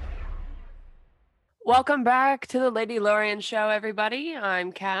Welcome back to the Lady Lorian Show, everybody.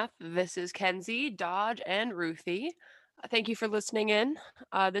 I'm Kath. This is Kenzie, Dodge, and Ruthie. Thank you for listening in.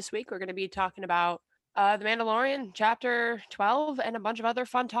 This week, we're going to be talking about The Mandalorian, Chapter 12, and a bunch of other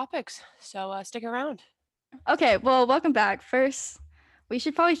fun topics. So stick around. Okay, well, welcome back. First, we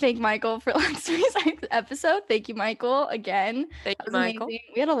should probably thank Michael for last week's episode. Thank you, Michael, again. Thank That you, was Michael. amazing.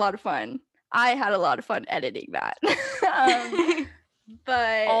 We had a lot of fun. I had a lot of fun editing that.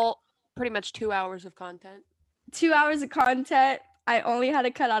 But All pretty much 2 hours of content. 2 hours of content, I only had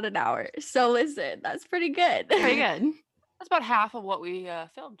to cut out an hour. So listen, that's pretty good. Pretty good. That's about half of what we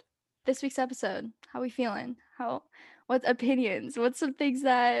filmed. This week's episode, how we feeling? What opinions? What's some things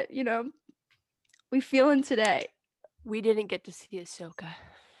that, we feeling today? We didn't get to see Ahsoka.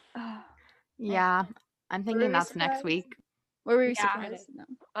 Yeah, I'm thinking we that's next surprised? week. Were we Yeah. surprised? No.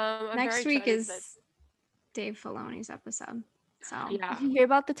 I'm Next very week excited is Dave Filoni's episode. So yeah. Did you hear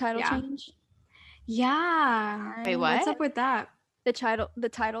about the title Yeah. change? yeah. Wait, What's what? up with that? The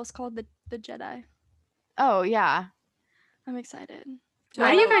title's called the Jedi. Oh, yeah. I'm excited. So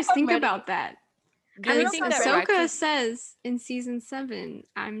What do you guys I'm think ready. about that? Do I you don't think know that if Ahsoka Rex is- says in season 7,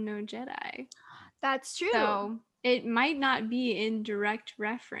 "I'm no Jedi," That's true. so it might not be in direct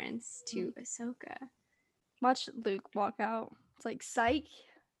reference to Mm. Ahsoka. Watch Luke walk out. It's like, psych.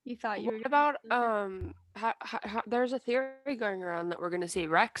 You thought you were What about how, there's a theory going around that we're going to see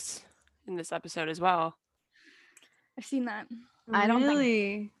Rex in this episode as well. I've seen that. I don't think-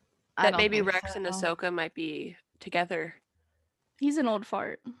 really. I That don't maybe think Rex and so. Ahsoka might be together. He's an old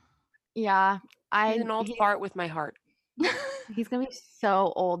fart. Yeah, He's an old fart with my heart. He's gonna be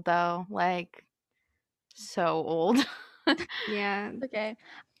so old though, like so old. Yeah. Okay.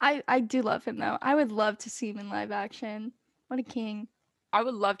 I do love him though. I would love to see him in live action. What a king. I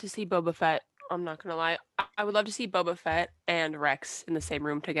would love to see Boba Fett. I'm not gonna lie. I would love to see Boba Fett and Rex in the same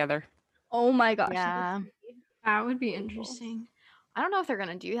room together. Oh my gosh. Yeah. That would be interesting. I don't know if they're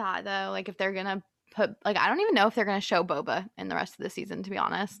gonna do that though. Like if they're gonna put I don't even know if they're gonna show Boba in the rest of the season, to be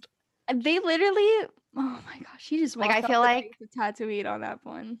honest. They literally, oh my gosh, he just Like, walked I off feel the like- face of Tatooine on that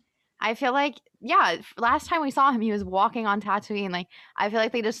one. I feel like, yeah, last time we saw him, he was walking on Tatooine. Like, I feel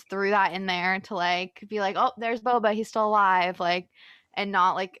like they just threw that in there to, like, be like, oh, there's Boba. He's still alive. Like, and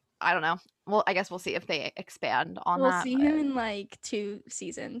not, like, I don't know. Well, I guess we'll see if they expand on We'll that. see him in like 2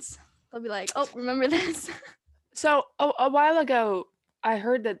 seasons. They'll be like, oh, remember this? So a while ago, I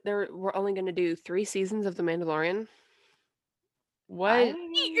heard that we're only going to do 3 seasons of The Mandalorian. What?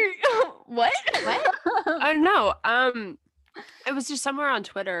 What? What? I don't know. It was just somewhere on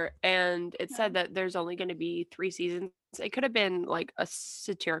Twitter, and it said that there's only going to be 3 seasons. It could have been like a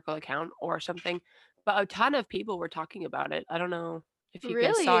satirical account or something, but a ton of people were talking about it. I don't know if you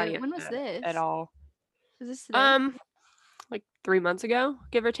guys saw Really? any When was at this? all. Is this today? Like 3 months ago,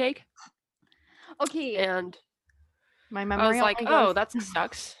 give or take. Okay. And My I memory was like, only oh, goes- that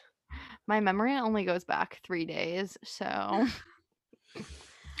sucks. My memory only goes back 3 days, so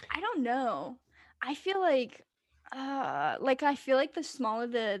I don't know. I feel like I feel like the smaller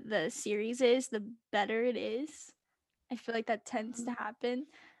the series is, the better it is. I feel like that tends to happen.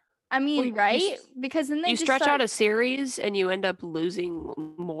 I mean, you right? Because then they You just stretch start, out a series and you end up losing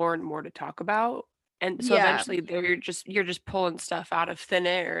more and more to talk about. And so Yeah. eventually you're just pulling stuff out of thin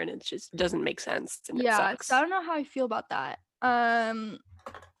air, and it just doesn't make sense. And it yeah. sucks. So I don't know how I feel about that.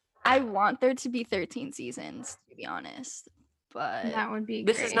 I want there to be 13 seasons, to be honest. But That would be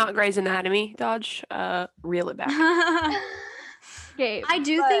This great. is not Grey's Anatomy, Dodge. Reel it back. okay, I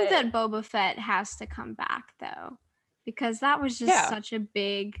do think but- that Boba Fett has to come back though, because that was just Yeah. such a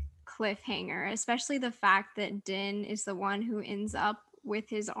big cliffhanger, especially the fact that Din is the one who ends up with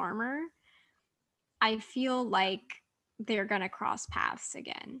his armor. I feel like they're gonna cross paths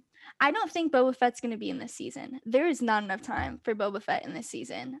again. I don't think Boba Fett's gonna be in this season. There is not enough time for Boba Fett in this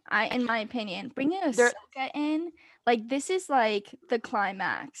season. In my opinion, bringing Ahsoka in, like, this is like the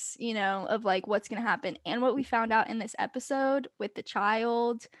climax, of like what's gonna happen and what we found out in this episode with the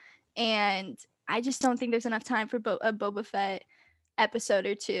child. And I just don't think there's enough time for a Boba Fett episode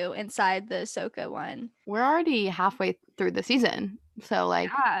or 2 inside the Ahsoka one. we're already halfway through the season. So like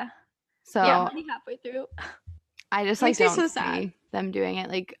Yeah, so yeah, I'm already halfway through. I just like Makes me don't so see sad. them doing it.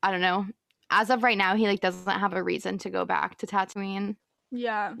 Like, I don't know. As of right now, he like doesn't have a reason to go back to Tatooine,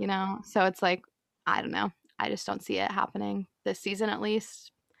 Yeah. So it's like, I don't know. I just don't see it happening this season, at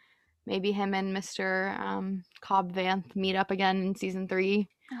least. Maybe him and Mr. Cobb Vanth meet up again in season 3,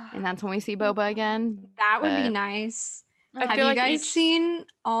 and that's when we see Boba again. That would be But- nice. I Have feel you like guys each- seen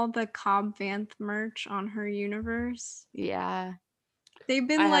all the Cobb Vanth merch on her universe? Yeah. They've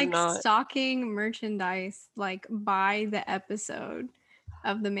been I have like not. stocking merchandise like by the episode.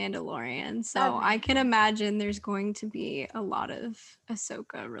 of The Mandalorian. So I can imagine there's going to be a lot of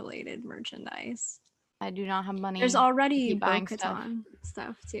Ahsoka related merchandise. I do not have money. There's to already keep buying stuff. Bo-Katan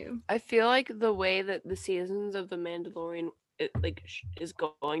stuff too. I feel like the way that the seasons of The Mandalorian is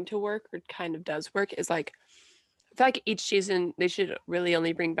going to work, or kind of does work, is like I feel like each season they should really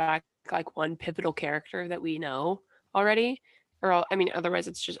only bring back like one pivotal character that we know already, I mean, otherwise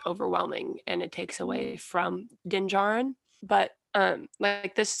it's just overwhelming and it takes away from Din Djarin. But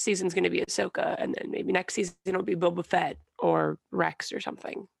like this season's going to be Ahsoka, and then maybe next season it'll be Boba Fett or Rex or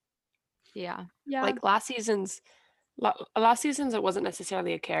something. Yeah. Like last season's it wasn't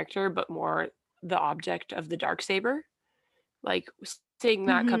necessarily a character, but more the object of the Darksaber. Like seeing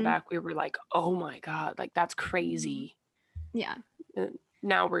that come back, we were like, oh my god, like that's crazy. Yeah. And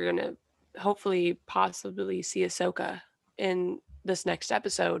now we're gonna hopefully possibly see Ahsoka in this next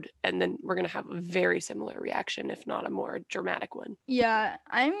episode, and then we're gonna have a very similar reaction, if not a more dramatic one. Yeah,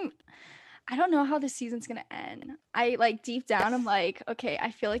 I don't know how this season's gonna end. I like deep down I'm like, okay,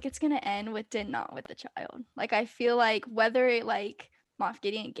 I feel like it's gonna end with Din not with the child. Like I feel like whether like Moff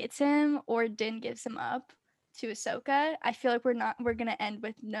Gideon gets him or Din gives him up to Ahsoka, I feel like we're gonna end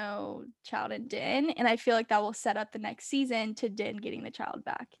with no child and Din, and I feel like that will set up the next season to Din getting the child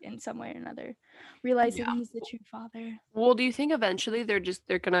back in some way or another, realizing he's the true father. Well, do you think eventually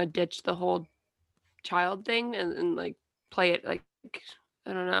they're gonna ditch the whole child thing and like play it like,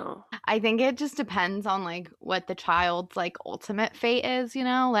 I don't know. I think it just depends on like what the child's like ultimate fate is, you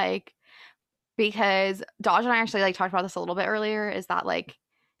know, like because Dodge and I actually like talked about this a little bit earlier, is that like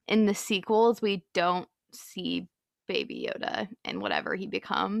in the sequels we don't see Baby Yoda and whatever he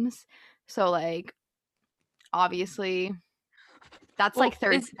becomes. So like obviously that's like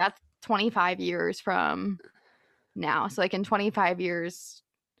that's 25 years from now. So like in 25 years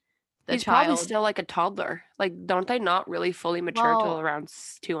he's probably still like a toddler. Like, don't they not really fully mature till around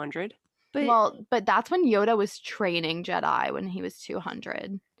 200? But that's when Yoda was training Jedi, when he was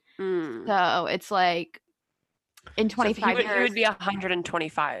 200. So it's like in 25 years. He would be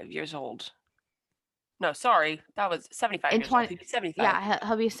 125 years old. No, sorry. That was 75 years old. He'd be 75. Yeah,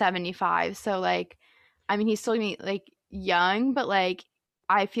 he'll be 75. So like, I mean, he's still gonna be like young, but like,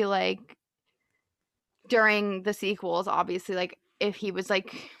 I feel like during the sequels, obviously, like if he was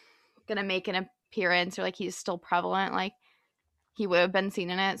like gonna make an appearance or like he's still prevalent, like he would have been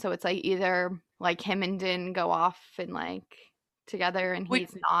seen in it. So it's like either like him and Din go off and like together and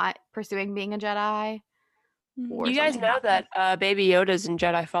he's not pursuing being a Jedi. You guys know that Baby Yoda's in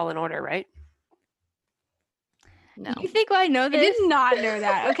Jedi Fallen Order, right? No. You think I know this? I did not know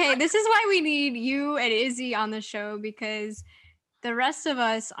that. Okay, this is why we need you and Izzy on the show, because the rest of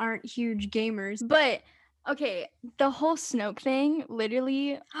us aren't huge gamers. But okay, the whole Snoke thing,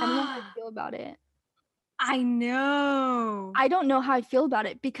 literally, I don't know how I feel about it. I know. I don't know how I feel about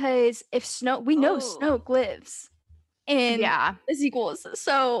it, because if Snoke, we know Snoke lives in the sequels,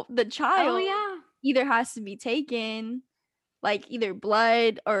 so the child either has to be taken, like either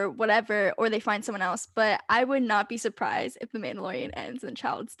blood or whatever, or they find someone else. But I would not be surprised if The Mandalorian ends and the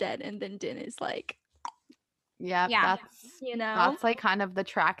child's dead and then Din is like, that's, you know, that's like kind of the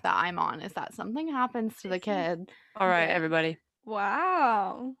track that I'm on, is that something happens to the kid. All right, everybody.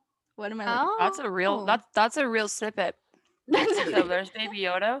 Wow. What am I like? That's a real that's a real snippet. So there's Baby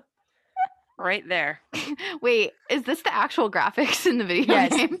Yoda right there. Wait, is this the actual graphics in the video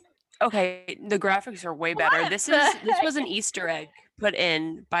game? Okay, the graphics are way better. This was an Easter egg put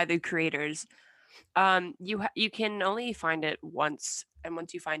in by the creators. You can only find it once, and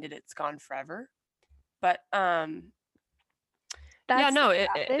once you find it, it's gone forever. But it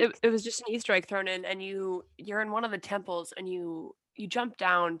was just an Easter egg thrown in, and you're in one of the temples, and you jump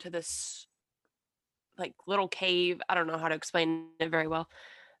down to this like little cave. I don't know how to explain it very well,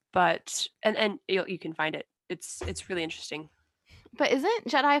 but and you can find it. It's really interesting. But isn't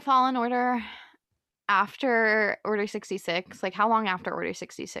Jedi Fallen Order after Order 66? Like, how long after Order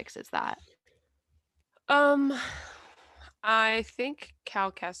 66 is that? I think Cal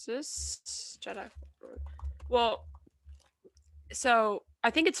Kestis, Jedi. Well, so I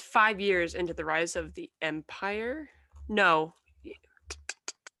think it's 5 years into the rise of the Empire. No,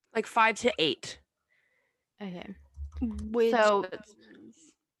 like 5 to 8. Okay.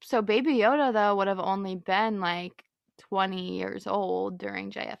 So Baby Yoda though would have only been like 20 years old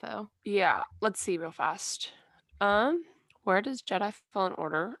during JFO. Yeah, let's see real fast. Where does Jedi Fallen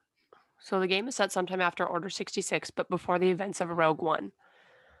Order? So the game is set sometime after Order 66, but before the events of Rogue One.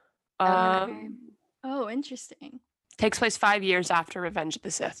 Oh, interesting. Takes place 5 years after Revenge of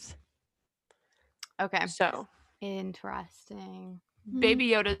the Sith. Okay. So interesting. Baby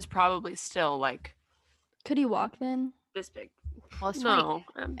Yoda's probably still like. Could he walk then? This big. Well, it's No.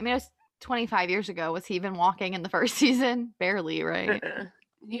 I mean, it was 25 years ago. Was he even walking in the first season? Barely, right?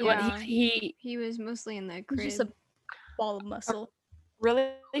 He was mostly in the He's crib. just a ball of muscle.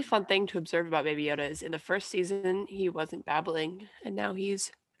 really fun thing to observe about Baby Yoda is in the first season he wasn't babbling, and now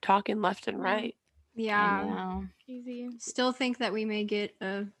he's talking left and right. I Yeah. know. Easy. Still think that we may get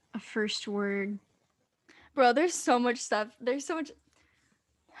a first word. Bro, there's so much stuff. There's so much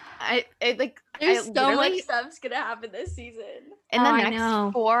There's so much stuff's gonna happen this season. In the I next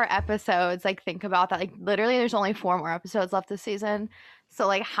know. 4 episodes, like think about that. Like literally there's only 4 more episodes left this season. So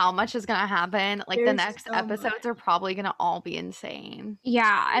like how much is gonna happen? Like the There's next so episodes are probably gonna all be insane.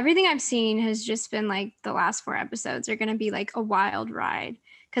 Yeah, everything I've seen has just been like the last 4 episodes are going to be like a wild ride.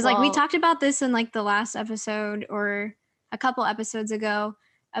 Because like we Well- talked about this in like the last episode or a couple episodes ago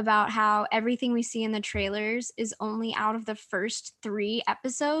about how everything we see in the trailers is only out of the first 3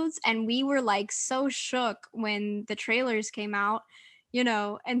 episodes. And we were like so shook when the trailers came out, you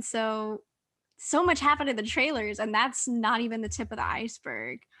know, and so much happened in the trailers, and that's not even the tip of the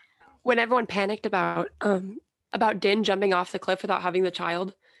iceberg. When everyone panicked about Din jumping off the cliff without having the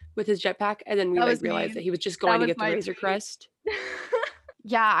child with his jetpack, and then we That like was realized me. that he was just going to was get the my Razor tweet. Crest.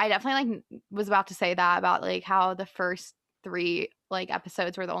 Yeah, I definitely like was about to say that about like how the first 3 like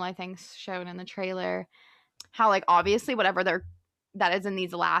episodes were the only things shown in the trailer. How like obviously whatever that is in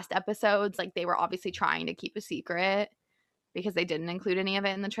these last episodes, like they were obviously trying to keep a secret because they didn't include any of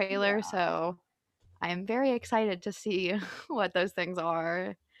it in the trailer. Yeah. So I am very excited to see what those things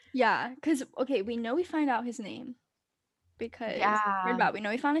are. Yeah, because okay, we know we find out his name because we know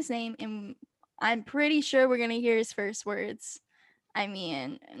we found his name, and I'm pretty sure we're gonna hear his first words. I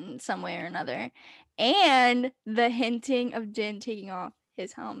mean, in some way or another, and the hinting of Jin taking off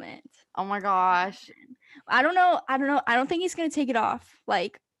his helmet. Oh my gosh. I don't know. I don't think he's gonna take it off.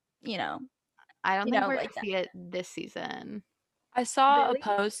 Like, you know. I don't You think know, we're like gonna see it this season. I saw Really? a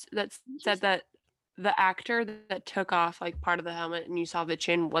post that said that the actor that took off like part of the helmet and you saw the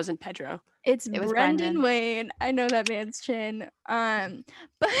chin wasn't Pedro. It was Brendan Brendan. Wayne. I know that man's chin.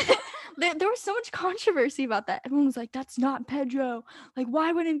 But there was so much controversy about that. Everyone was like, "That's not Pedro. Like,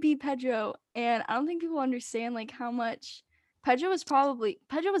 why wouldn't it be Pedro?" And I don't think people understand like how much Pedro was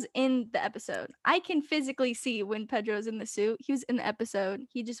in the episode. I can physically see when Pedro was in the suit. He was in the episode.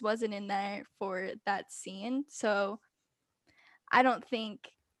 He just wasn't in there for that scene. So I don't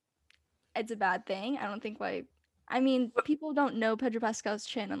think it's a bad thing. I don't think people don't know Pedro Pascal's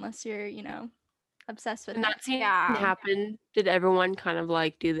chin unless you're, obsessed with When it. that scene Yeah. happened, did everyone kind of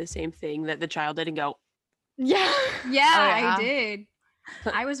like do the same thing that the child did and go, Yeah. Yeah, I did.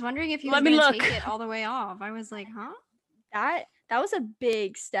 I was wondering if he was Let me going to look. take it all the way off. I was like, huh? That was a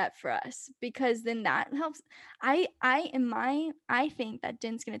big step for us because then that helps. I think that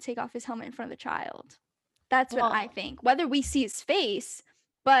Din's gonna take off his helmet in front of the child. That's what I think. Whether we see his face,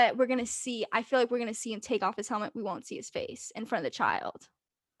 but I feel like we're gonna see him take off his helmet. We won't see his face in front of the child.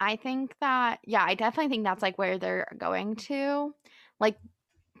 I think that, yeah, I definitely think that's like where they're going to. Like,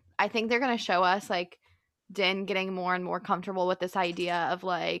 I think they're going to show us like Din getting more and more comfortable with this idea of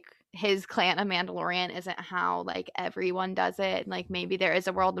like his clan of Mandalorian isn't how like everyone does it. Like maybe there is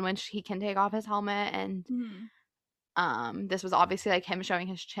a world in which he can take off his helmet, and this was obviously like him showing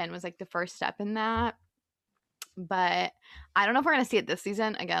his chin was like the first step in that. But I don't know if we're going to see it this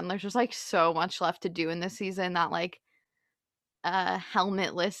season. Again, there's just like so much left to do in this season that like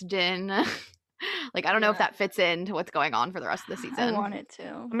helmetless Din. Like I don't know if that fits into what's going on for the rest of the season. I want it to.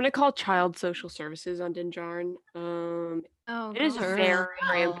 I'm gonna call child social services on Din Djarin. It is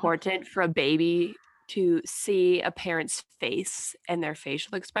very important for a baby to see a parent's face and their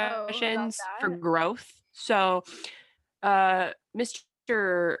facial expressions for growth. So,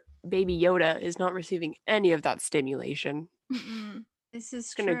 Mr. Baby Yoda is not receiving any of that stimulation. This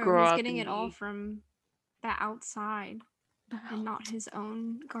is gonna true. grow He's up getting and it all be- from the outside and not his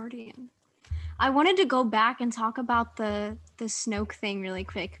own guardian. I wanted to go back and talk about the Snoke thing really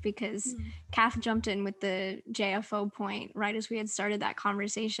quick because Kath jumped in with the JFO point right as we had started that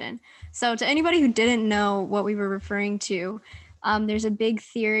conversation. So to anybody who didn't know what we were referring to, there's a big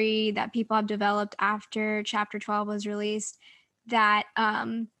theory that people have developed after Chapter 12 was released that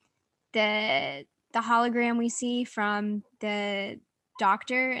the hologram we see from the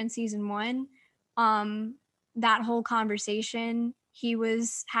Doctor in season 1, that whole conversation he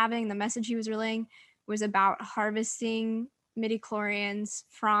was having, the message he was relaying was about harvesting midichlorians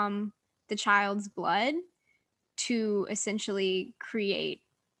from the child's blood to essentially create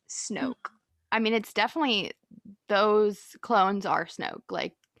Snoke. I mean, it's definitely those clones are Snoke,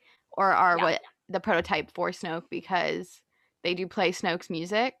 like, or are what the prototype for Snoke, because they do play Snoke's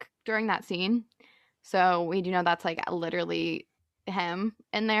music during that scene. So we do know that's like literally him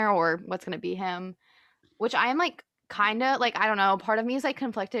in there or what's going to be him, which I am like kind of like, I don't know, part of me is like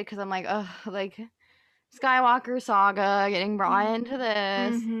conflicted because I'm like, oh, like Skywalker saga getting brought into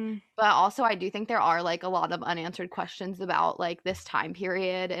this. Mm-hmm. But also I do think there are like a lot of unanswered questions about like this time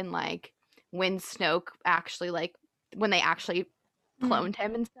period and like when Snoke actually like when they actually cloned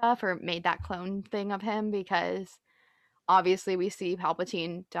him and stuff or made that clone thing of him, because obviously we see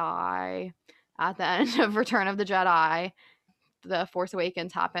Palpatine die at the end of Return of the Jedi. The Force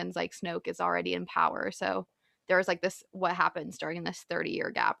Awakens happens, like Snoke is already in power, so there's like this what happens during this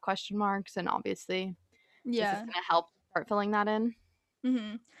 30-year gap question marks, and obviously this is gonna help start filling that in.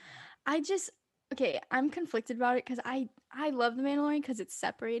 Mm-hmm. I'm conflicted about it because I love the Mandalorian because it's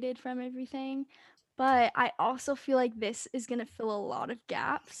separated from everything, but I also feel like this is gonna fill a lot of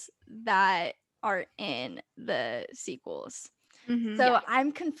gaps that are in the sequels. Mm-hmm. So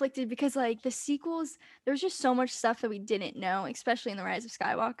I'm conflicted because like the sequels, there's just so much stuff that we didn't know, especially in the Rise of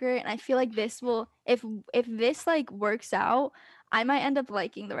Skywalker, and I feel like this will, if this like works out, I might end up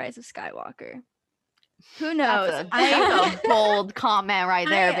liking the Rise of Skywalker. Who knows? That's a bold comment right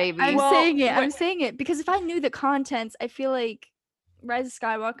there, baby. I'm saying it because if I knew the contents, I feel like Rise of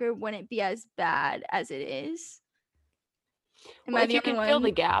Skywalker wouldn't be as bad as it is. If you can fill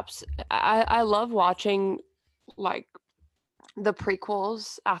the gaps, I love watching like the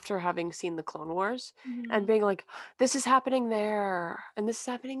prequels after having seen the Clone Wars and being like, this is happening there and this is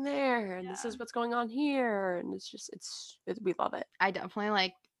happening there and this is what's going on here, and it's just we love it. I definitely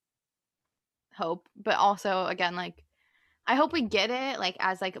like hope, but also again like I hope we get it like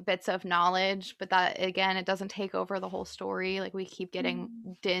as like bits of knowledge, but that again it doesn't take over the whole story. Like we keep getting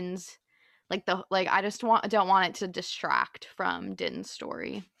Din's like I just don't want it to distract from Din's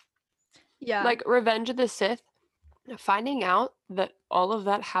story. Yeah. Like Revenge of the Sith, finding out that all of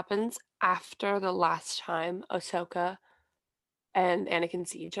that happens after the last time Ahsoka and Anakin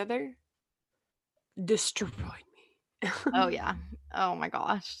see each other destroyed me. Oh yeah. Oh my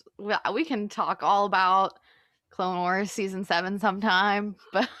gosh. We can talk all about Clone Wars season 7 sometime,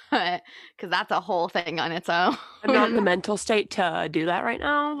 but because that's a whole thing on its own. I'm not in the mental state to do that right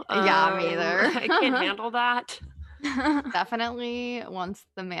now. Yeah, me either. I can't handle that. Definitely once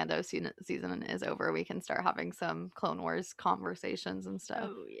the Mando season is over, we can start having some Clone Wars conversations and stuff.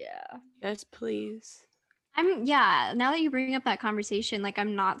 Oh yeah. Yes, please. Now that you bring up that conversation, like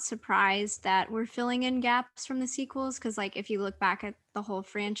I'm not surprised that we're filling in gaps from the sequels, because like if you look back at the whole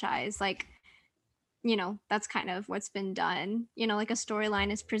franchise, like that's kind of what's been done. Like a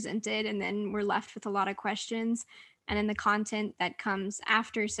storyline is presented and then we're left with a lot of questions, and then the content that comes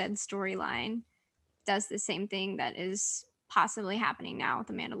after said storyline does the same thing that is possibly happening now with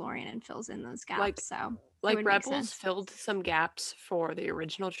the Mandalorian and fills in those gaps. Like Rebels filled some gaps for the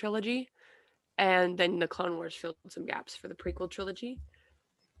original trilogy, and then the Clone Wars filled some gaps for the prequel trilogy.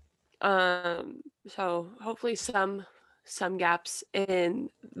 So hopefully some gaps in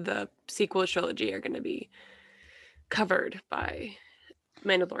the sequel trilogy are going to be covered by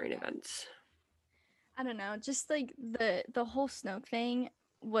Mandalorian events. I don't know, just like the whole Snoke thing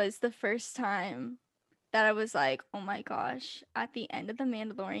was the first time that I was like, oh my gosh, at the end of the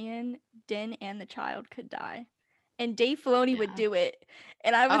Mandalorian, Din and the child could die. And Dave Filoni would do it.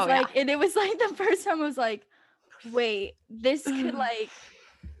 And I was and it was like the first time I was like, wait, this could like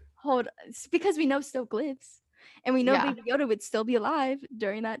hold, because we know Snoke lives. And we know Baby Yoda would still be alive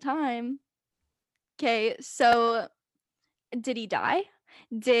during that time. Okay, so did he die?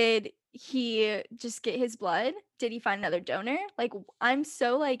 Did he just get his blood? Did he find another donor? Like, I'm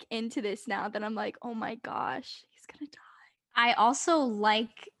so like into this now that I'm like, oh my gosh, he's gonna die. I also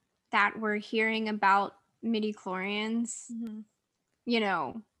like that we're hearing about midichlorians,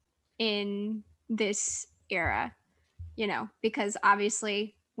 in this era, because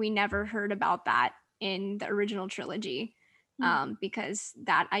obviously we never heard about that in the original trilogy, because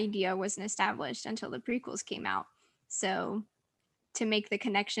that idea wasn't established until the prequels came out. So to make the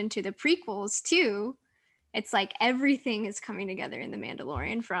connection to the prequels too, it's like everything is coming together in The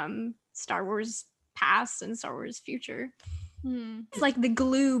Mandalorian, from Star Wars past and Star Wars future. It's like the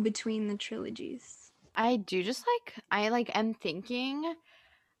glue between the trilogies. I do just am thinking,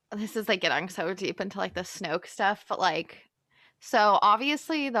 this is like getting so deep into like the Snoke stuff, but like, so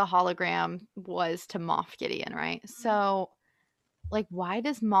obviously the hologram was to Moff Gideon, right? So like, why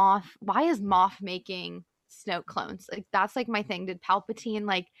is Moff making Snoke clones? Like, that's like my thing. Did Palpatine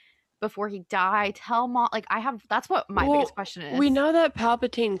like before he died tell Moff, like that's what my biggest question is. We know that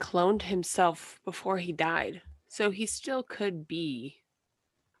Palpatine cloned himself before he died, so he still could be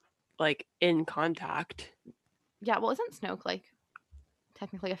like in contact. Yeah, well, isn't Snoke like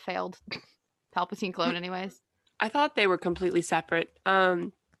technically a failed Palpatine clone anyways? I thought they were completely separate.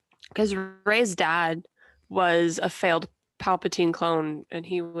 Because Rey's dad was a failed Palpatine clone, and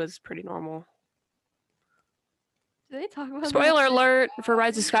he was pretty normal. Do they talk about Spoiler alert for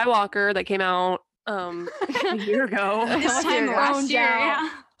Rise of Skywalker that came out a year ago. This What's time your last year, down? yeah.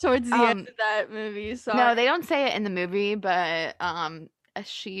 towards the end of that movie? Sorry. No, they don't say it in the movie, but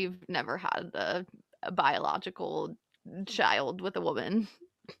Sheev never had a biological child with a woman.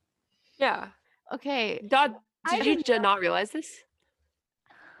 Yeah. Okay. Dad, I did you didn't not realize this?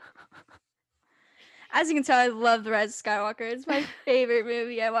 As you can tell, I love The Rise of Skywalker. It's my favorite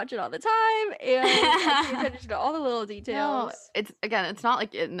movie. I watch it all the time, and I pay attention to all the little No, details. it's not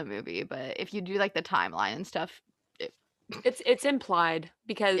like in the movie, but if you do like the timeline and stuff, It's implied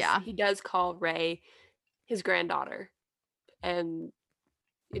because Yeah. he does call Rey his granddaughter, and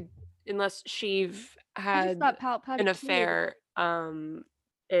unless Sheev I just had thought Palp had an a kid. affair, Very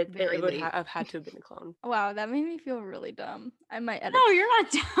it would late. have had to have been a clone. Wow, that made me feel really dumb. I might edit. No, you're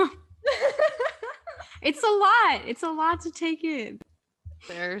not dumb. It's a lot. It's a lot to take in.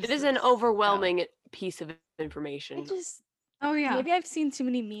 there's It is an overwhelming piece of information. I just Oh yeah. maybe I've seen too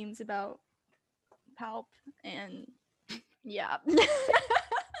many memes about Palp, and yeah.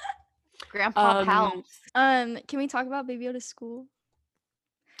 Grandpa Palps. Can we talk about Baby Yoda's school?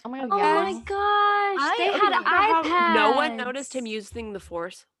 Oh my god, Oh yes. my gosh. They had remember How iPads. no one noticed him using the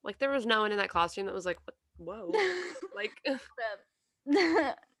Force. Like there was no one in that costume that was like, "Whoa!" like, No,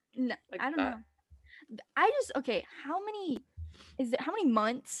 Like I don't that. know. I just okay. How many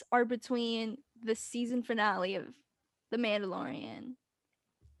months are between the season finale of The Mandalorian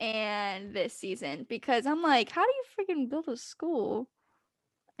and this season? Because I'm like, how do you freaking build a school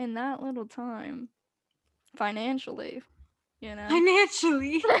in that little time financially? You know.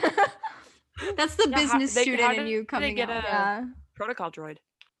 Financially. That's the Yeah, how- business they- student how in did you they coming get out. Yeah. protocol droid.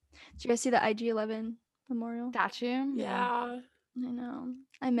 Did you guys see the IG-11 memorial? Statue. Yeah. I know.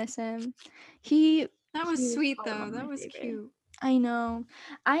 I miss him. He That was He sweet probably though. one of That my was favorite. cute. I know.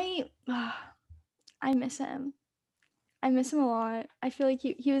 I miss him. I miss him a lot. I feel like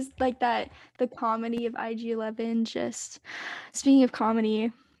he was like the comedy of IG-11. Just speaking of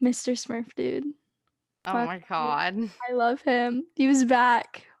comedy, Mr. Smurf dude. Oh Fuck my you. god. I love him. He was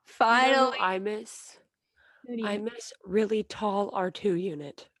back. You know who Finally. I miss. I miss really tall R2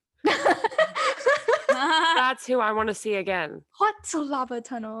 unit. That's That's who I want to see again. What's a lava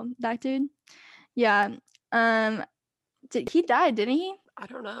tunnel? That dude? Yeah. He died, didn't he? I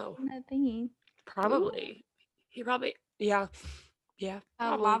don't know. In that thingy. Probably. He probably. Yeah. Yeah. a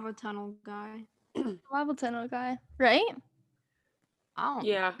Probably. lava tunnel guy. Lava tunnel guy, right? Oh.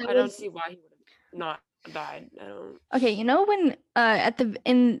 Yeah. That I don't was- see why he would have not died. I don't. Okay, you know when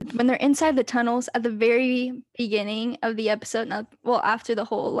when they're inside the tunnels at the very beginning of the episode, not well after the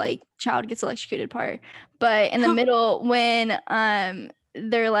whole like child gets electrocuted part, but in the middle when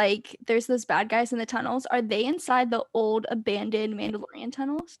they're like there's those bad guys in the tunnels. Are they inside the old abandoned Mandalorian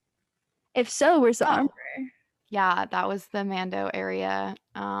tunnels? If so, where's the Oh. armor? Yeah, that was the Mando area.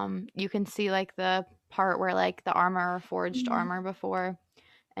 You can see like the part where like the armor forged Mhm. armor before,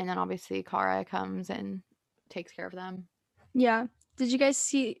 and then obviously Kara comes and takes care of them. Yeah. Did you guys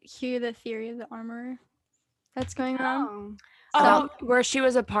hear the theory of the armor that's going on? Oh. Oh, where she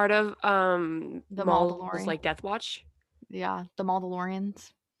was a part of The Maul's Mandalorian. like Death Watch. Yeah, the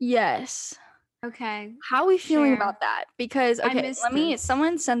Mandalorians. Yes. Okay. How are we feeling Share. about that? Because I okay, missed let me. this.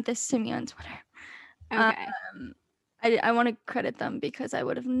 Someone sent this to me on Twitter. Okay. I want to credit them because I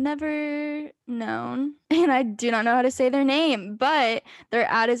would have never known, and I do not know how to say their name. But their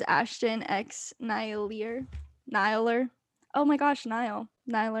ad is Ashton X Niler. Oh my gosh,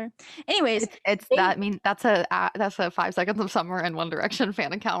 Niler. Anyways, It's they- that mean that's a 5 seconds of summer in One Direction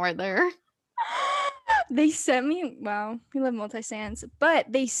fan account right there. they sent me. Wow, we love multi-sans.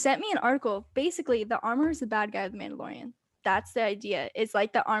 But they sent me an article. Basically, the armor is the bad guy of the Mandalorian. That's the idea. It's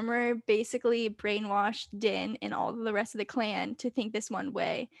like the armor basically brainwashed Din and all the rest of the clan to think this one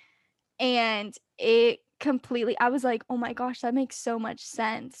way. And it completely, I was like, oh my gosh, that makes so much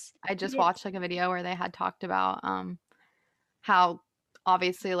sense. I just Yeah. watched like a video where they had talked about how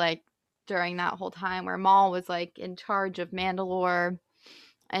obviously like during that whole time where Maul was like in charge of Mandalore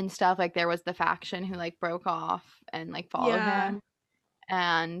and stuff, like there was the faction who like broke off and like followed Yeah. him,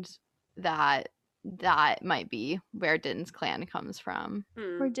 and that might be where Din's clan comes from.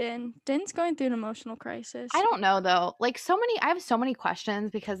 Or Din. Din's going through an emotional crisis. I don't know though. Like I have so many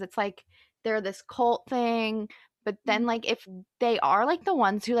questions because it's like they're this cult thing, but then like if they are like the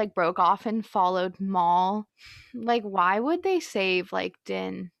ones who like broke off and followed Maul, like why would they save like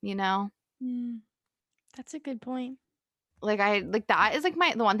Din, you know? That's a good point. Like I like that is like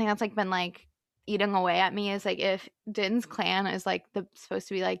the one thing that's like been like eating away at me is like if Din's clan is like supposed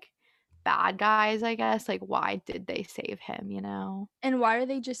to be like bad guys, I guess, like why did they save him, you know? And why are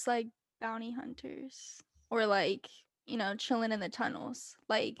they just like bounty hunters or like, you know, chilling in the tunnels?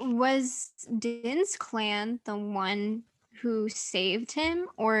 Like, Was Din's clan the one who saved him,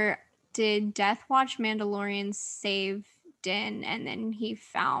 or did Death Watch Mandalorians save Din and then he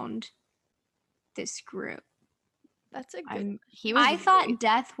found this group? that's a good. I thought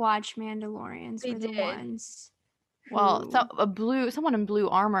Death Watch Mandalorians They were the did. ones. well, who- so someone in blue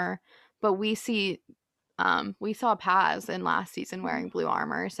armor, but we saw Paz in last season wearing blue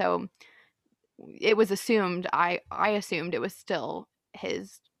armor, so it was assumed. I assumed it was still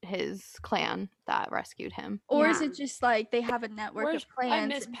his clan that rescued him. Or is Yeah. it just like they have a network Where's of clans? I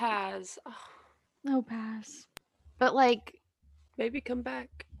miss Paz. Oh, No pass. But like, maybe come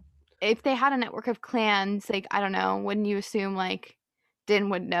back. if they had a network of clans, like I don't know, wouldn't you assume like Din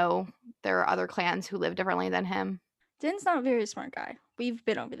would know there are other clans who live differently than him? Din's not a very smart guy. We've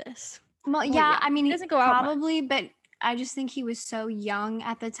been over this. Well, yeah, yeah. I mean, He he doesn't go out much. probably, but I just think he was so young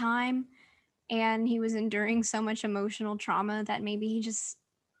at the time and he was enduring so much emotional trauma that maybe he just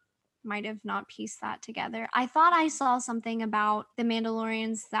might have not pieced that together. I thought I saw something about the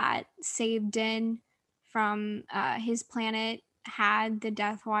Mandalorians that saved Din from his planet had the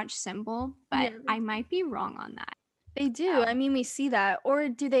Death Watch symbol, but Yeah, I might be wrong on that. They do. I mean, we see that. Or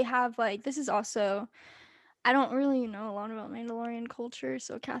do they have like this is also I don't really know a lot about Mandalorian culture,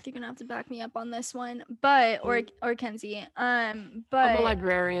 so Kath, you're gonna have to back me up on this one. But or Kenzie. I'm a But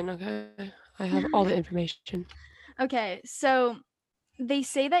librarian, okay? I have all the information. okay, so they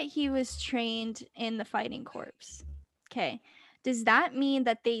say that he was trained in the fighting corps. Okay. Does that mean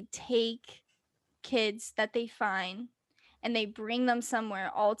that they take kids that they find and they bring them somewhere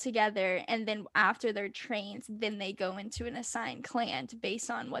all together, and then after they're trained, then they go into an assigned clan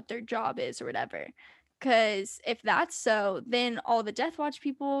based on what their job is or whatever? Because if that's so, then all the Death Watch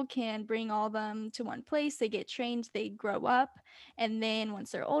people can bring all them to one place. They get trained, they grow up, and then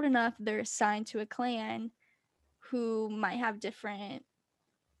once they're old enough, they're assigned to a clan who might have different,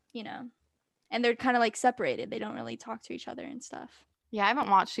 you know, and they're kind of like separated. They don't really talk to each other and stuff. Yeah, I haven't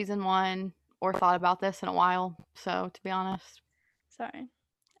watched season 1 or thought about this in a while, so to be honest. Sorry.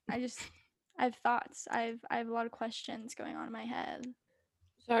 I have thoughts. I have a lot of questions going on in my head.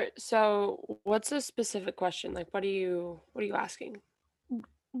 Sorry, so what's a specific question? Like what are you asking?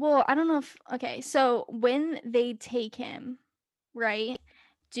 Well, I don't know if okay, so when they take him, right?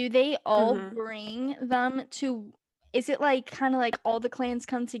 Do they all bring them to is it like kind of like all the clans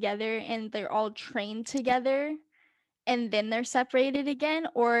come together and they're all trained together and then they're separated again,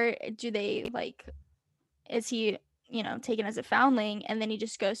 or do they like is he, you know, taken as a foundling and then he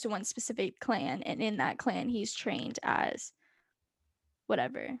just goes to one specific clan and in that clan he's trained as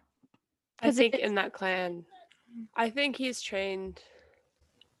whatever? I think in that clan, I think he's trained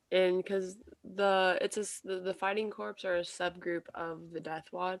in because the fighting corps are a subgroup of the Death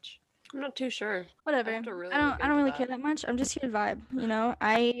Watch. I'm not too sure. Whatever. have to really I look don't into really that. care that much. I'm just here to vibe, you know.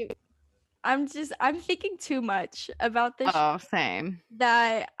 I'm thinking too much about this Oh, same.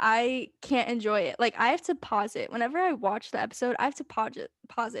 that I can't enjoy it. Like I have to pause it. Whenever I watch the episode, I have to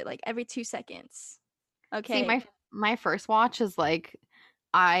pause it like every 2 seconds. Okay. See, my first watch is like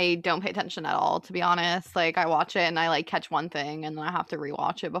I don't pay attention at all, to be honest. Like I watch it and I like catch one thing and then I have to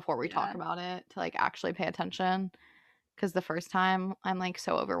rewatch it before we talk Yeah. about it to like actually pay attention. Because the first time I'm like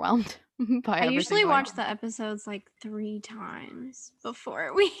so overwhelmed by I everything usually going watch on. the episodes like 3 times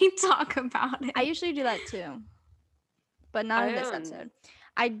before we talk about it. I usually do that too. But not in this I, episode.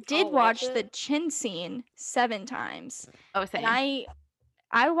 I did I'll watch watch the it. chin scene 7 times. Oh, same. And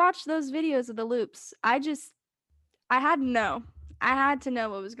I watched those videos of the loops. I had to know. I had to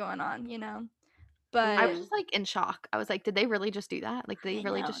know what was going on, you know. But I was just like in shock. I was like, did they really just do that? Like, did they I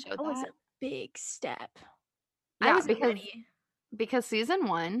really know, just show that was that? a big step. Yeah, I was because ready. because season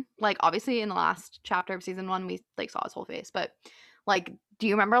 1, like obviously in the last chapter of season 1, we like saw his whole face. But like, do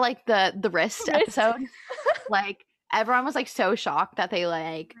you remember like the wrist episode? Like everyone was like so shocked that they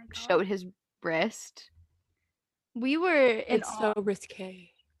like showed his wrist. We were in It's so risque.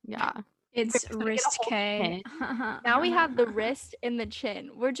 Yeah. It's gonna get a wrist whole K. Now we have the wrist and the chin.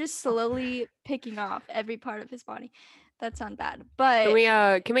 We're just slowly picking off every part of his body. That's not bad. But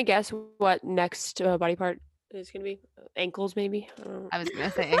Can we guess what next body part is gonna be? Ankles maybe? I don't know. I was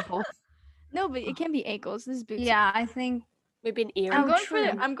gonna say ankles. no, but it can't be ankles. This is boots. Yeah, I think Maybe an ear. I'm going true.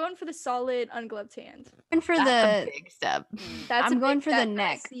 I'm going for the solid ungloved hand. I'm for That's a the big step. That's I'm a going big for the step, I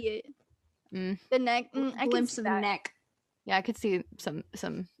neck. see it. Mm. The neck. I can glimpse see of that. neck. Yeah, I could see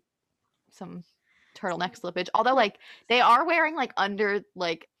some turtleneck slippage. Although like they are wearing like under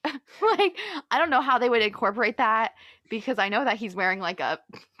like like I don't know how they would incorporate that because I know that he's wearing like a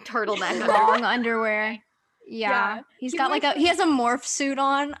turtleneck Long underwear. Yeah. He's got like he has a morph suit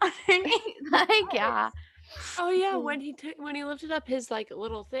on underneath. like yeah. Oh yeah, when he lifted up his like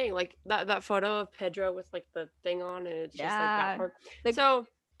little thing, like that photo of Pedro with like the thing on, and it's just like that part. So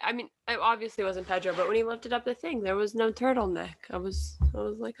I mean, it obviously wasn't Pedro, but when he lifted up the thing, there was no turtleneck. I was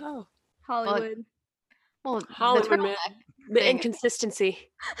like, oh, Hollywood. Well, Hollywood, man. The thing- inconsistency.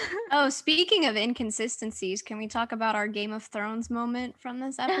 Oh, speaking of inconsistencies, can we talk about our Game of Thrones moment from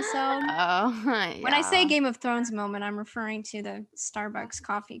this episode? Oh, When I say Game of Thrones moment, I'm referring to the Starbucks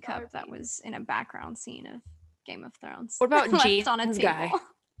coffee cup that was in a background scene of Game of Thrones. What about Left Jeans on a table. guy?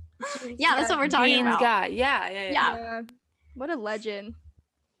 Yeah, that's what we're talking Jeans about. guy. Yeah. Yeah. What a legend.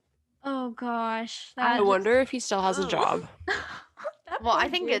 Oh gosh. I wonder if he still has a job. Well, I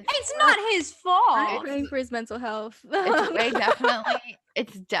think It's not his I'm fault. praying for his mental health.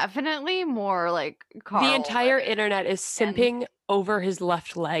 it's definitely more like Carl The entire than- internet is simping over his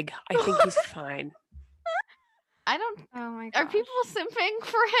left leg. I think he's fine. I don't. Oh my Are gosh. people simping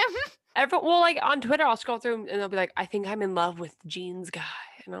for him? Well, like on Twitter, I'll scroll through and they'll be like, "I think I'm in love with Jeans guy,"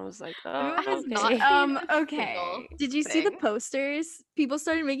 and I was like, "Oh, has okay." not- Okay. Did you see the thing. posters? People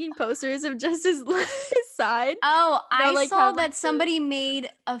started making posters of just his side. Oh, I like, saw have, like, that somebody made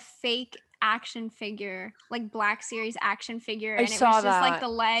a fake action figure, like Black Series action figure, and it was saw just like that. the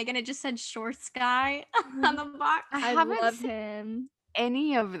leg, and it just said Shorts Guy on the box. I I haven't love seen him.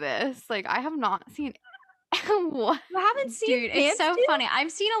 any of this. Like, I have not seen. What? You haven't seen Dude, it's so Pants, dude? funny. I've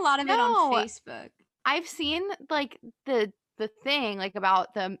seen a lot of it No. on Facebook. I've seen like the thing like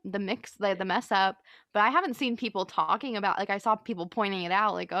about the mix the mess up, but I haven't seen people talking about like I saw people pointing it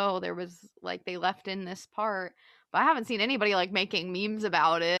out like oh there was like they left in this part, but I haven't seen anybody like making memes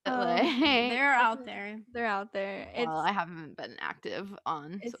about it. Oh, Like, They're out there. They're out there. well, I haven't been active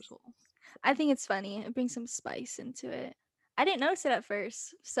on it's- social. I think it's funny. It brings some spice into it. I didn't notice it at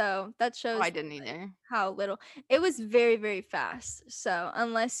first, so that shows Oh, I didn't either. how little. It was very, very fast. So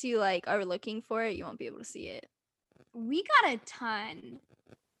unless you like are looking for it, you won't be able to see it. We got a ton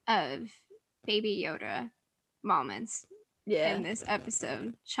of Baby Yoda moments Yeah, in this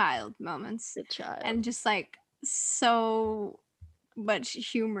episode, child moments, the child. and just like so much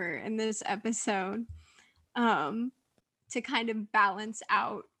humor in this episode to kind of balance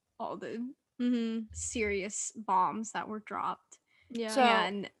out all the serious bombs that were dropped. Yeah. So-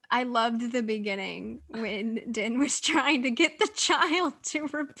 And I loved the beginning when Din was trying to get the child to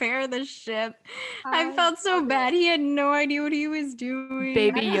repair the ship. I felt so bad. He had no idea what he was doing.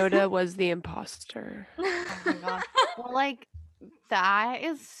 Baby Yoda was the imposter. Oh my god. Well, like that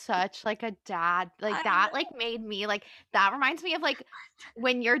is such like a dad like that like made me like that reminds me of like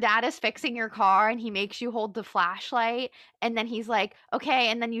when your dad is fixing your car and he makes you hold the flashlight and then he's like okay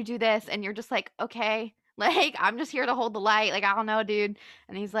and then you do this and you're just like okay like I'm just here to hold the light like I don't know dude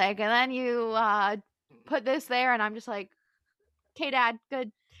and he's like and then you put this there and I'm just like okay dad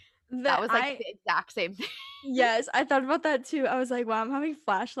good that was like the exact same thing. Yes, I thought about that too. I was like, wow, I'm having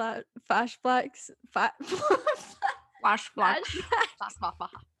flashbacks.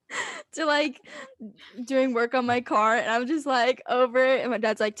 To like doing work on my car, and I'm just like over it, and my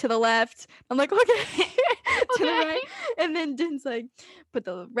dad's like to the left. I'm like okay, to the right, and then Din's like put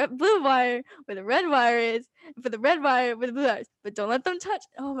the blue wire where the red wire is, and put the red wire where the blue wire is, but don't let them touch.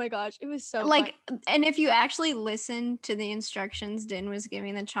 Oh my gosh, it was so like, fun. and if you actually listen to the instructions Din was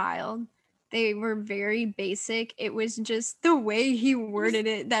giving the child, they were very basic. It was just the way he worded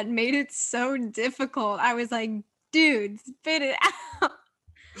it that made it so difficult. I was like, dude, spit it out.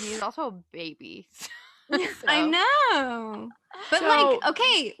 He's also a baby. I know. But So- like,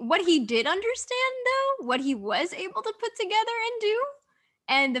 okay, what he did understand though, what he was able to put together and do,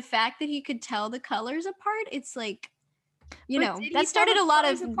 and the fact that he could tell the colors apart, it's like, you But know, did he that tell started the a lot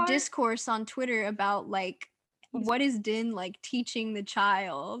colors of apart? discourse on Twitter about like what is Din like teaching the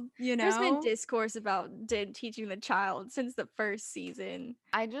child, you know? There's been discourse about Din teaching the child since the first season.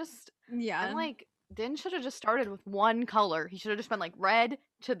 I'm like Din should have just started with one color. He should have just been like red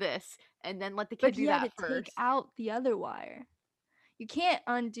to this and then let the kid But do he that had to first. take out the other wire. You can't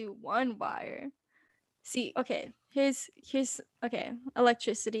undo one wire. See, okay, here's okay,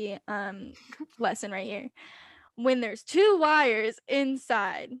 electricity lesson right here. When there's two wires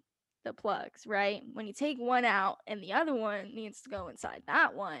inside the plugs, right? When you take one out and the other one needs to go inside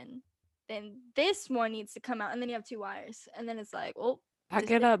that one, then this one needs to come out and then you have two wires. And then it's like, well, Back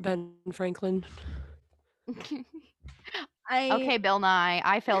it up, Ben Franklin. Okay, Bill Nye.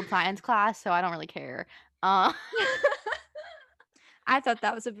 I failed science class, so I don't really care. I thought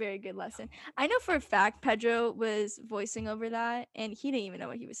that was a very good lesson. I know for a fact Pedro was voicing over that, and he didn't even know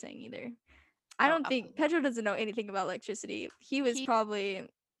what he was saying either. I don't think absolutely. Pedro doesn't know anything about electricity. He was probably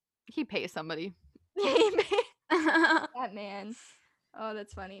He pays somebody. that man. Oh,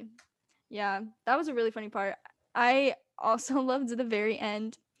 that's funny. Yeah, that was a really funny part. I also loved the very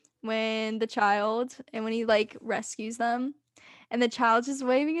end when the child and when he like rescues them and the child just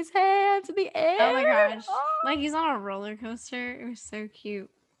waving his hand to the air. Oh my gosh. Oh. Like he's on a roller coaster. It was so cute.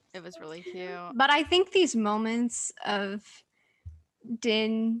 It was really cute. But I think these moments of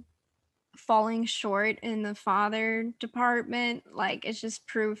Din falling short in the father department, like it's just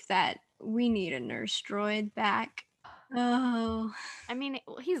proof that we need a nurse droid back. Oh, I mean,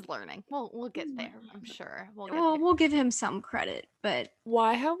 he's learning. We'll get there. I'm sure. We'll get well, there. we'll give him some credit, but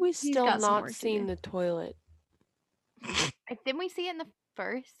Why have we He's still got some not work to seen do. the toilet? Didn't we see it in the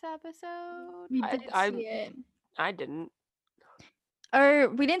first episode? We I- did I- see it. I didn't. Or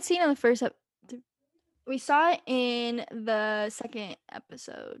we didn't see it in the first we saw it in the second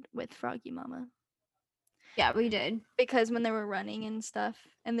episode with Froggy Mama. yeah, we did. Because when they were running and stuff,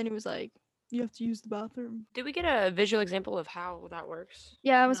 and then he was like, "You have to use the bathroom." Did we get a visual example of how that works?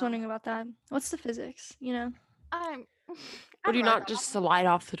 Yeah, I was No. wondering about that. What's the physics? You know, Would you not just slide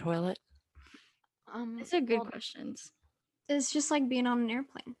off the toilet? these are good well, questions. It's just like being on an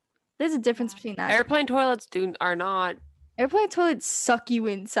airplane. There's a difference Yeah. between that. Airplane toilets are not. Airplane toilets suck you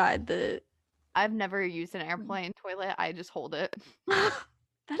inside the. I've never used an airplane toilet. I just hold it.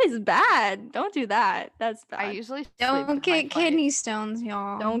 That is bad. Don't do that. That's bad. I usually sleep Don't through my get flight. kidney stones,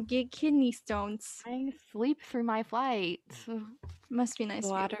 y'all. Don't get kidney stones. I sleep through my flight. Must be nice. to be able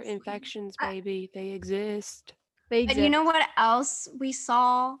Bladder to sleep. infections, baby. They exist. They But you know exist. what else we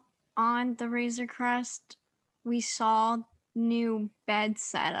saw on the Razor Crest? We saw new bed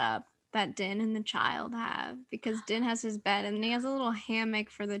setup that Din and the child have, because Din has his bed and he has a little hammock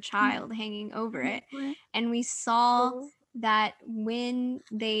for the child hanging over it. And we saw that when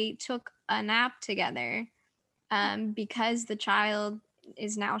they took a nap together, because the child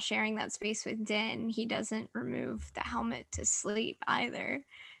is now sharing that space with Din, he doesn't remove the helmet to sleep either.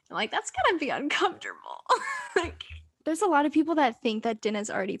 Like, that's gonna be uncomfortable. Like, There's a lot of people that think that Din has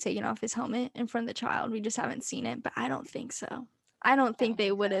already taken off his helmet in front of the child. We just haven't seen it, but I don't think so. I don't think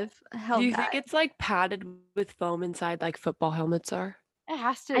they would have held Do you that. think it's like padded with foam inside, like football helmets are? It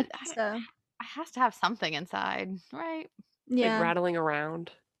has to. I think so. It has to have something inside, right? Yeah. Like rattling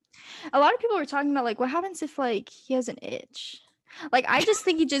around. A lot of people were talking about like what happens if like he has an itch. Like I just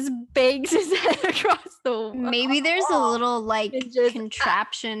think he just bangs his head across the maybe there's a wall. little like and just-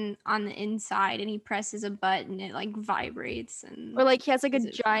 contraption on the inside and he presses a button, it like vibrates and or like he has like a Is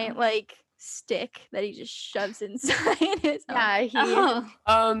it giant fun? like stick that he just shoves inside his Yeah,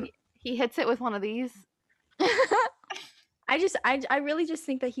 oh, he hits it with one of these. I really just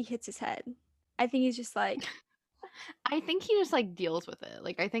think that he hits his head. I think he's just like I think he just like deals with it.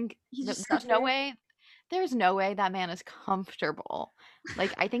 Like I think He just there's no suffers. way. There's no way that man is comfortable.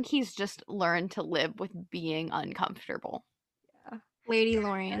 Like I think he's just learned to live with being uncomfortable. Lady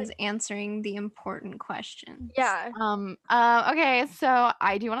Lorian's answering the important questions. yeah. Okay, so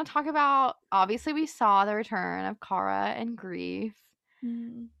I do want to talk about, obviously we saw the return of Kara and Grief.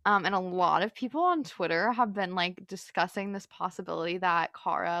 Mm. And a lot of people on Twitter have been like discussing this possibility that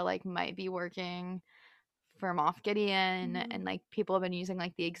Kara like might be working for Moff Gideon, and like people have been using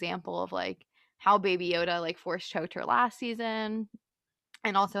like the example of like how Baby Yoda like force choked her last season,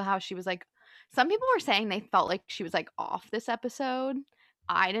 and also how she was like, some people were saying they felt like she was like off this episode.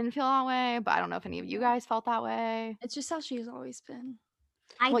 I didn't feel that way, but I don't know if any of you guys felt that way. It's just how she has always been.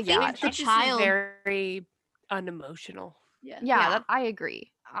 I Well, think yeah, the She just is child very unemotional. Yeah. Yeah, Yeah. That, I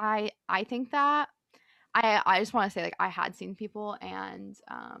agree. I think that I just want to say like I had seen people, and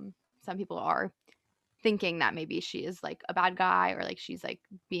some people are thinking that maybe she is like a bad guy, or like she's like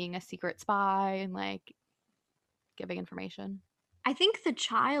being a secret spy and like giving information. I think the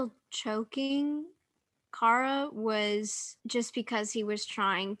child choking Kara was just because he was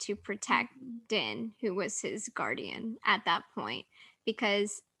trying to protect Din, who was his guardian at that point.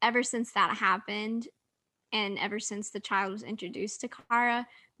 Because ever since that happened, and ever since the child was introduced to Kara,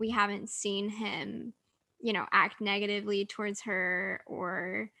 we haven't seen him, act negatively towards her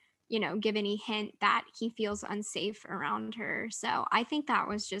or, give any hint that he feels unsafe around her. So I think that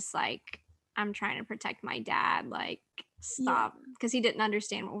was just like, I'm trying to protect my dad, like, stop, because he didn't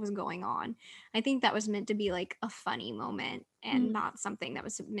understand what was going on. I think that was meant to be like a funny moment and not something that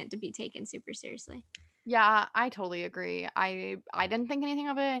was meant to be taken super seriously. Yeah, I totally agree. I didn't think anything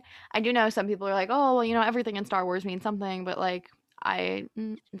of it. I do know some people are like, oh, well, everything in Star Wars means something, but like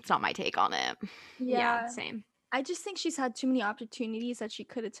it's not my take on it. Yeah, same. I just think she's had too many opportunities that she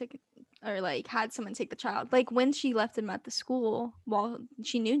could have taken or like had someone take the child. Like when she left him at the school while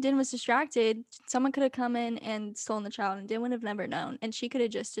she knew Din was distracted, someone could have come in and stolen the child and Din would have never known. And she could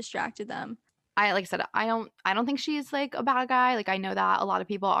have just distracted them. Like I said, I don't think she's like a bad guy. Like I know that a lot of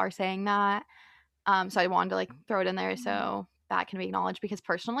people are saying that. So I wanted to like throw it in there so that can be acknowledged, because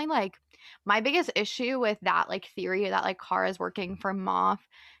personally, like my biggest issue with that like theory that like Kara is working for Moff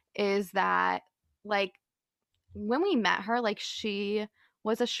is that like when we met her, like she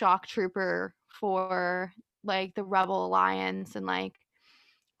was a shock trooper for like the Rebel Alliance, and like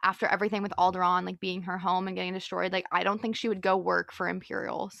after everything with Alderaan like being her home and getting destroyed, like I don't think she would go work for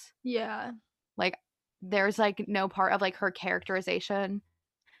Imperials. Yeah. Like there's like no part of like her characterization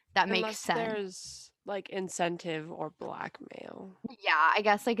that makes Unless sense. there's like incentive or blackmail. Yeah, I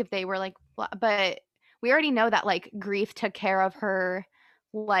guess like if they were like but we already know that like Grief took care of her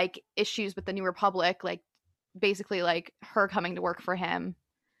like issues with the New Republic, like basically like her coming to work for him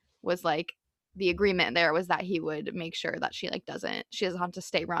was like the agreement there was that he would make sure that she doesn't have to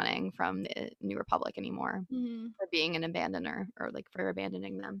stay running from the New Republic anymore for being an abandoner or like for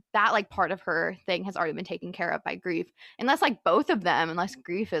abandoning them. That like part of her thing has already been taken care of by Grief, unless like both of them, unless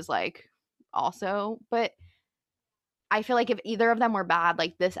Grief is like also. But I feel like if either of them were bad,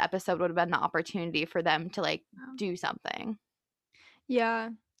 like this episode would have been the opportunity for them to like do something. Yeah.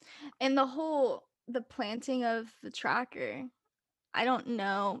 And the planting of the tracker, I don't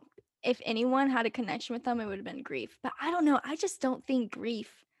know if anyone had a connection with them, it would have been Grief. But I don't know. I just don't think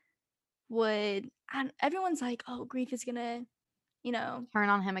Grief would. Everyone's like, oh, Grief is gonna, Turn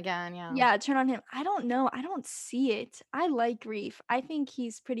on him again. yeah, turn on him. I don't know. I don't see it. I like Grief. I think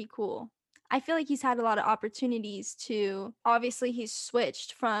he's pretty cool. I feel like he's had a lot of opportunities to. Obviously, he's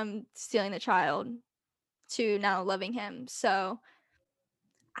switched from stealing the child to now loving him. So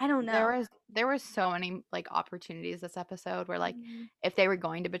I don't know. There was so many like opportunities this episode where like if they were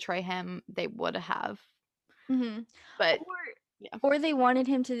going to betray him, they would have. But or they wanted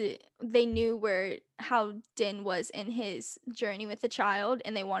him to. They knew how Din was in his journey with the child,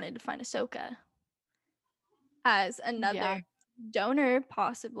 and they wanted to find Ahsoka as another donor,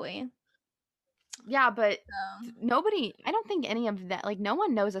 possibly. Yeah, but nobody. I don't think any of that. Like no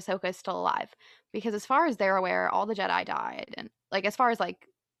one knows Ahsoka is still alive, because as far as they're aware, all the Jedi died, and like as far as like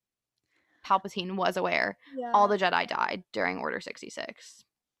Palpatine was aware, all the Jedi died during Order 66.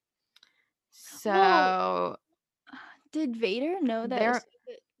 So, did Vader know that?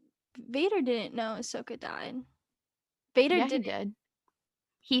 Vader didn't know Ahsoka died. Vader he did.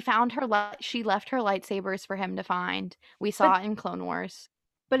 He found her. She left her lightsabers for him to find. We saw it in Clone Wars.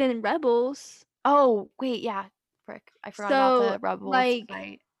 But in Rebels. Oh wait, yeah, frick! I forgot about the Rebels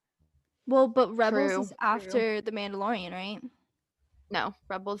fight. Well, but Rebels is after the Mandalorian, right? No,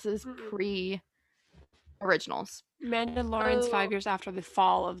 Rebels is pre-originals. Mandalorian's 5 years after the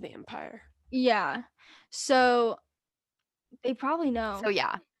fall of the Empire. Yeah, so they probably know. So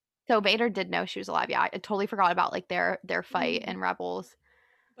yeah, so Vader did know she was alive. Yeah, I totally forgot about like their fight in Rebels.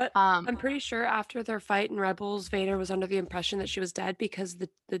 But I'm pretty sure after their fight in Rebels, Vader was under the impression that she was dead because the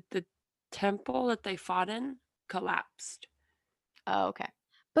temple that they fought in collapsed. Oh, okay.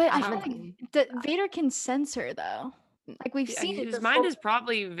 But I think Vader can sense her though. Like we've seen it. His mind is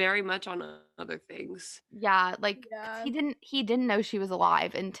probably very much on other things. Yeah, like he didn't know she was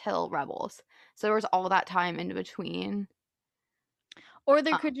alive until Rebels. So there was all that time in between. Or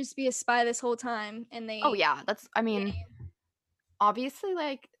there could just be a spy this whole time and they. Oh yeah, obviously,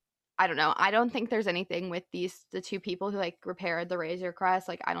 like I don't know. I don't think there's anything with the two people who like repaired the Razor Crest.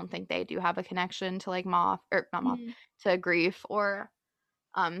 Like I don't think they do have a connection to like Moff or not Moff to Grief or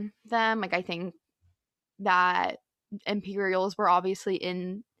them. Like I think that Imperials were obviously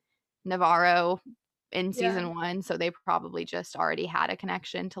in Navarro in season 1, so they probably just already had a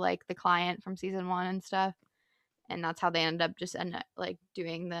connection to like the client from season 1 and stuff, and that's how they ended up like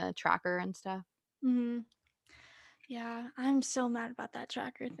doing the tracker and stuff. Yeah, I'm so mad about that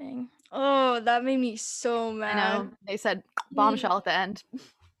tracker thing. Oh, that made me so mad. I know. They said bombshell at the end.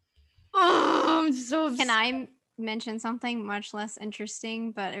 Oh, I'm so upset. Can I mention something much less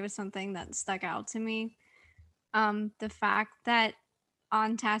interesting, but it was something that stuck out to me? The fact that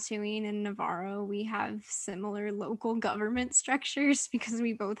on Tatooine and Navarro, we have similar local government structures because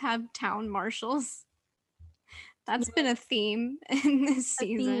we both have town marshals. That's been a theme in this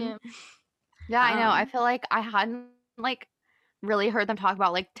season. Yeah, I know. I feel like I hadn't like really heard them talk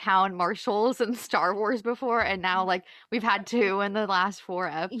about like town marshals in Star Wars before, and now like we've had 2 in the last 4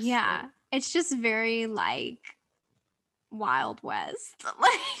 episodes. Yeah, it's just very like Wild West,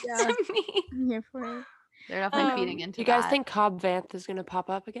 like to me. I'm here for it. They're definitely feeding into you guys think Cobb Vanth is going to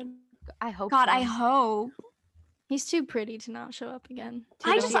pop up again? I hope God, so. I hope. He's too pretty to not show up again. Too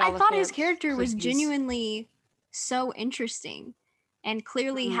many I thought his elephants, character was please. genuinely so interesting and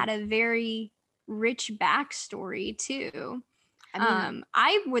clearly had a very rich backstory too.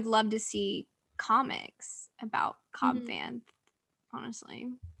 I would love to see comics about Cobb Vanth, honestly.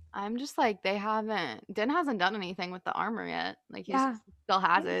 I'm just like, Din hasn't done anything with the armor yet. Like, he still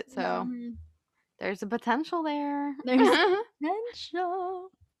has it, so there's a potential there. There's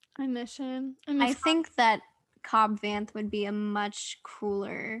potential. I miss him. I think that Cobb Vanth would be a much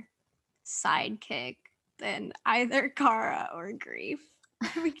cooler sidekick than either Kara or Grief.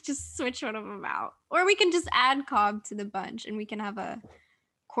 We could just switch one of them out. Or we can just add Cobb to the bunch and we can have a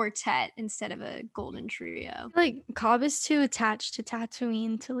quartet instead of a golden trio. Like Cobb is too attached to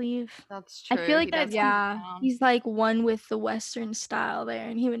Tatooine to leave. That's true. I feel like he's like one with the Western style there,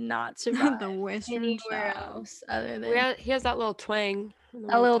 and he would not survive the Western anywhere style. else other than He has that little twang.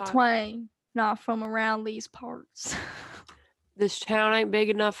 a little twang, not from around these parts. This town ain't big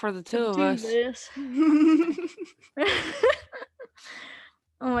enough for the two of us.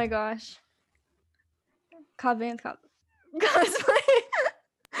 Oh my gosh. Cobb Vanth cosplay.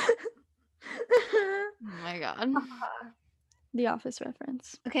 Oh my god. The Office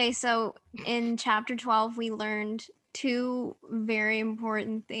reference. Okay, so in chapter 12, we learned two very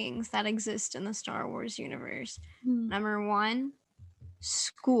important things that exist in the Star Wars universe. Number 1,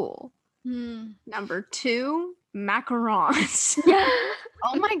 school. Number 2, macarons. Yeah.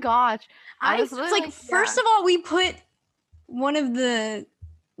 Oh my gosh. First of all, we put one of the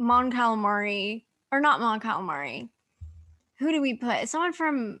Mon Calamari, or not Mon Calamari. Who do we put? Someone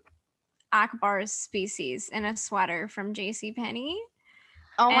from Akbar's species in a sweater from JCPenney.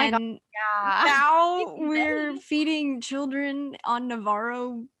 Oh my god. Yeah. Now we're feeding children on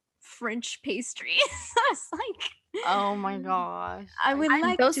Navarro French pastries. I was like, oh my gosh. I would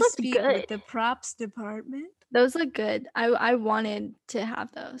like those to look speak good. with the props department. Those look good. I wanted to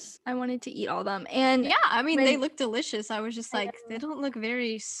have those. I wanted to eat all of them. And yeah, I mean, they look delicious. I was just like, they don't look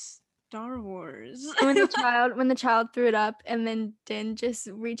very Star Wars. when the child threw it up, and then Din just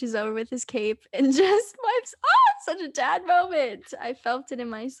reaches over with his cape and just wipes. Oh, such a dad moment. I felt it in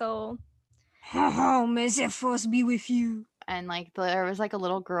my soul. Oh, may the force be with you. And like there was like a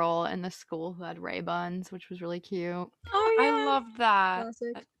little girl in the school who had Ray buns, which was really cute. Oh yeah, I love that.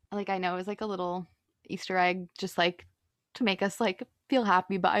 Classic. Like I know it was like a little Easter egg, just like to make us like feel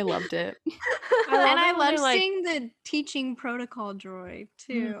happy, but I loved it. I loved seeing the teaching protocol droid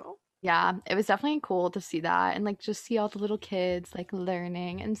too. Yeah, it was definitely cool to see that and like just see all the little kids like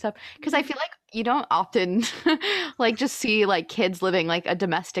learning and stuff, because I feel like you don't often like just see like kids living like a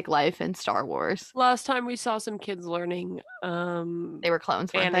domestic life in Star Wars. Last time we saw some kids learning, they were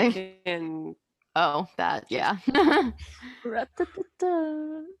clones, weren't Anakin. they? Oh, that, yeah.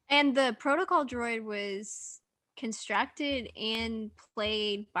 And the protocol droid was constructed and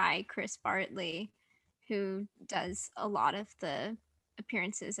played by Chris Bartley, who does a lot of the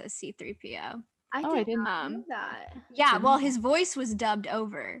appearances as C-3PO. I didn't know that. Yeah, well, his voice was dubbed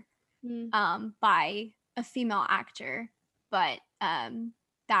over by a female actor, but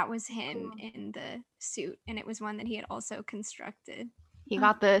that was him in the suit, and it was one that he had also constructed. He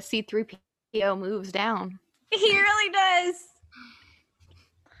got the C-3PO moves down. He really does.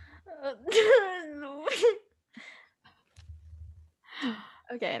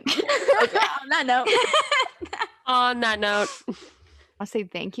 Okay. On that note. I'll say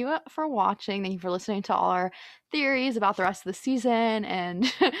thank you for watching. Thank you for listening to all our theories about the rest of the season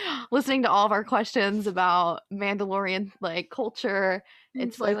and listening to all of our questions about Mandalorian like culture.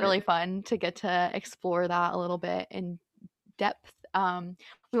 It's like really fun to get to explore that a little bit in depth.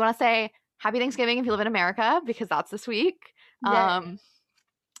 We want to say happy Thanksgiving if you live in America, because that's this week.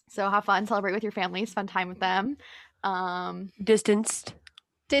 So have fun, celebrate with your family, spend time with them. Distanced.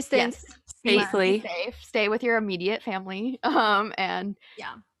 Yes. Safely. Safe. Stay with your immediate family. And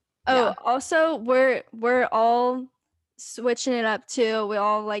yeah. Also we're all switching it up too. We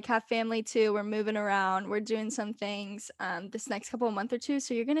all like have family too. We're moving around. We're doing some things this next couple of month or two.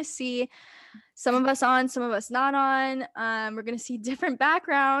 So you're gonna see some of us on, some of us not on. We're gonna see different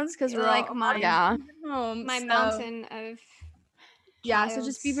backgrounds because we're like all my home. mountain of so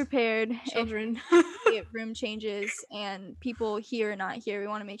just be prepared. Children. If room changes and people here or not here, we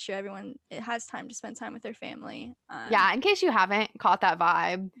want to make sure everyone has time to spend time with their family. In case you haven't caught that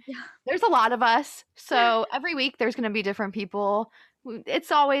vibe, there's a lot of us. So every week there's going to be different people.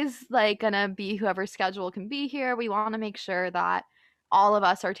 It's always like going to be whoever's schedule can be here. We want to make sure that all of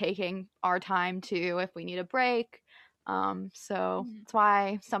us are taking our time too if we need a break. So that's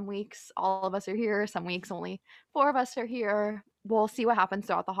why some weeks all of us are here. Some weeks only 4 of us are here. We'll see what happens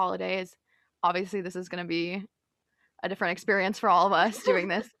throughout the holidays. Obviously, this is going to be a different experience for all of us doing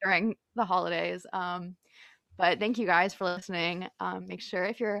this during the holidays. But thank you guys for listening. Make sure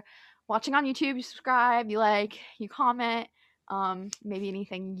if you're watching on YouTube, you subscribe, you like, you comment, maybe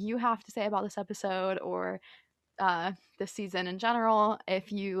anything you have to say about this episode or this season in general.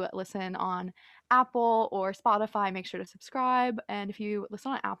 If you listen on Apple or Spotify, make sure to subscribe. And if you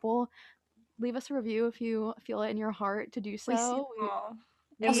listen on Apple, leave us a review if you feel it in your heart to do so.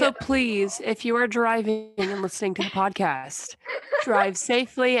 Also, please, if you are driving and listening to the podcast, drive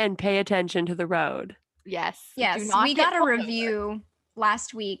safely and pay attention to the road. Yes. Yes, we got a review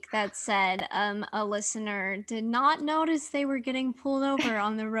last week that said a listener did not notice they were getting pulled over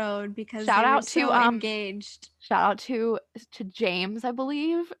on the road because Shout they were out so to engaged. Shout out to James, I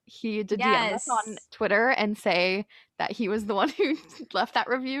believe. He did DM us on Twitter and say that he was the one who left that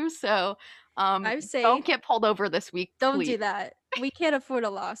review. So I say don't get pulled over this week. Don't please. do that. We can't afford a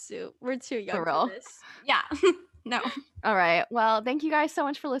lawsuit. We're too young for this. Yeah. No. All right. Well, thank you guys so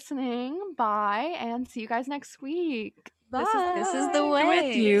much for listening. Bye, and see you guys next week. Bye. This is the way.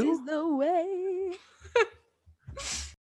 With you. This is the way.